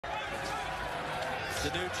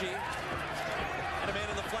DiNucci had a man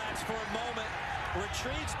in the flats for a moment.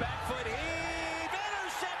 Retreats, back foot, heave,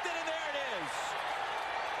 intercepted, and there it is.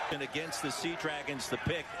 And against the Sea Dragons, the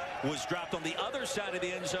pick was dropped on the other side of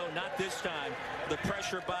the end zone. Not this time. The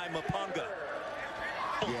pressure by Mapunga.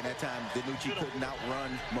 Yeah, and that time, DiNucci couldn't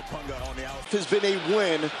outrun Mapunga on the out. Has been a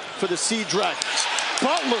win for the Sea Dragons.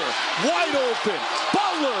 Butler, wide open.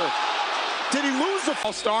 Butler, did he lose the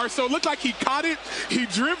all-star? So it looked like he caught it, he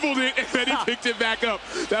dribbled it, and then he picked it back up.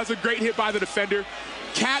 That was a great hit by the defender.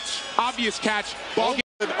 Catch, obvious catch. Ball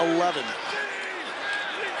 11.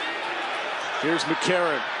 Here's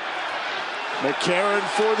McCarron. McCarron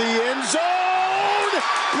for the end zone.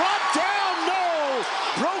 Brought down, no.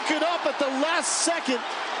 Broken up at the last second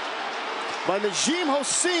by Najeem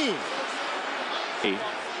Hosein.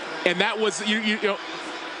 And that was, you know,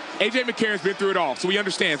 A.J. McCarron's been through it all, so he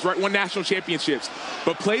understands, right? Won national championships.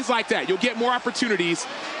 But plays like that, you'll get more opportunities,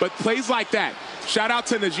 but plays like that. Shout out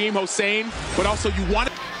to Najeem Hosein, but also you want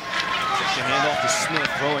to. The handoff to Smith,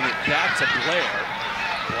 throwing it back to Blair.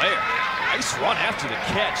 Blair, nice run after the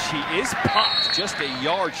catch. He is popped just a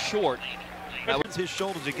yard short. That was his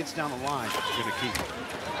shoulders. It gets down the line. He's going to keep it.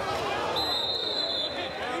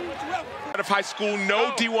 Out of high school,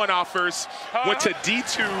 no D1 offers. Went to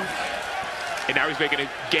D2, and now he's making a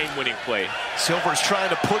game-winning play. Silver's trying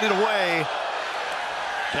to put it away.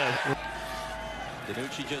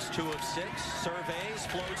 DiNucci just 2 of 6. Surveys,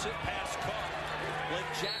 floats it, pass caught. Blake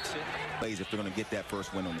Jackson. Plays if they're going to get that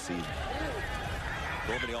first win on the season.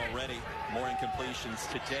 Gormley already more incompletions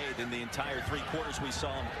today than the entire 3 quarters we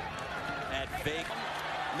saw him at Vegas.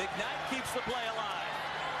 McKnight keeps the play alive.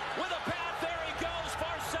 With a path, there he goes,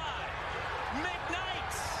 far side.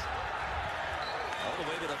 McKnight. All the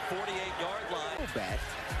way to the 48-yard line. Back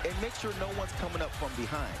and make sure no one's coming up from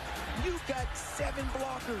behind. You've got 7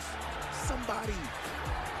 blockers. Somebody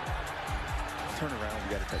turn around.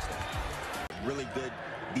 You got a touchdown. Really good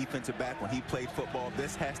defensive back when he played football.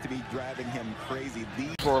 This has to be driving him crazy.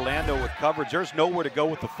 For Orlando with coverage, there's nowhere to go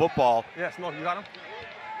with the football. Yes, no, you got him.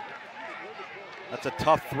 That's a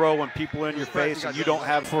tough throw when people are in your face and you don't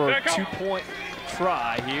have for a 2-point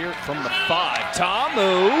try here from the 5.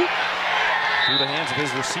 Tamu through the hands of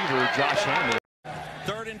his receiver, Josh Hammond.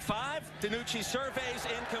 3rd and 5. DiNucci surveys,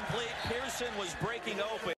 incomplete. Pearson was breaking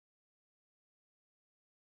open.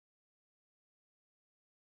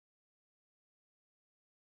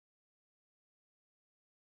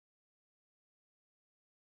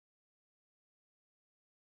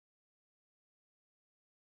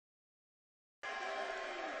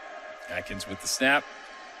 Atkins with the snap,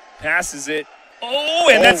 passes it. Oh,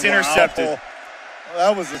 and that's intercepted. Wow.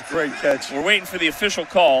 That was a great catch. We're waiting for the official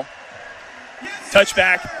call.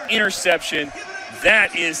 Touchback, interception.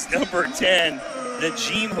 That is number 10,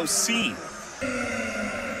 Najeem Hosein.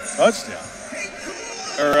 Touchdown.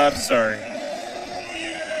 Or, I'm sorry.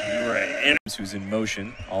 You're right. And who's in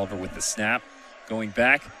motion. Oliver with the snap. Going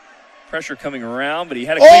back. Pressure coming around, but he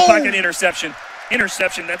had a clean pocket interception.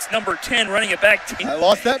 Interception, that's number 10, running it back. I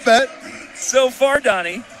lost that bet. So far,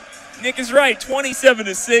 Donnie, Nick is right.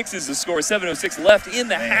 27-6 is the score. 7:06 left in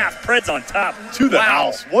the half. Preds on top. To the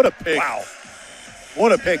house. What a pick. Wow.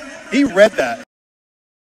 What a pick. He read that.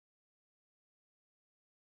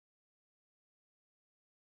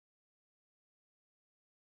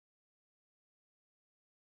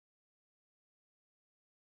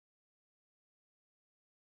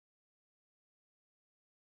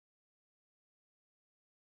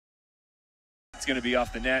 It's going to be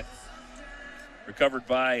off the net. Recovered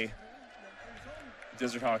by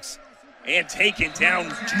Desert Hawks. And taken down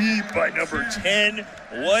deep by number 10.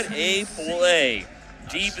 What a play.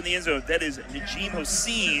 Deep in the end zone. That is Najeem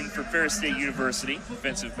Hosein for Ferris State University.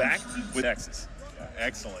 Defensive back with Texas. Yeah,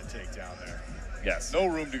 excellent takedown there. Yes. No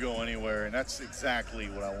room to go anywhere, and that's exactly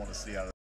what I want to see out of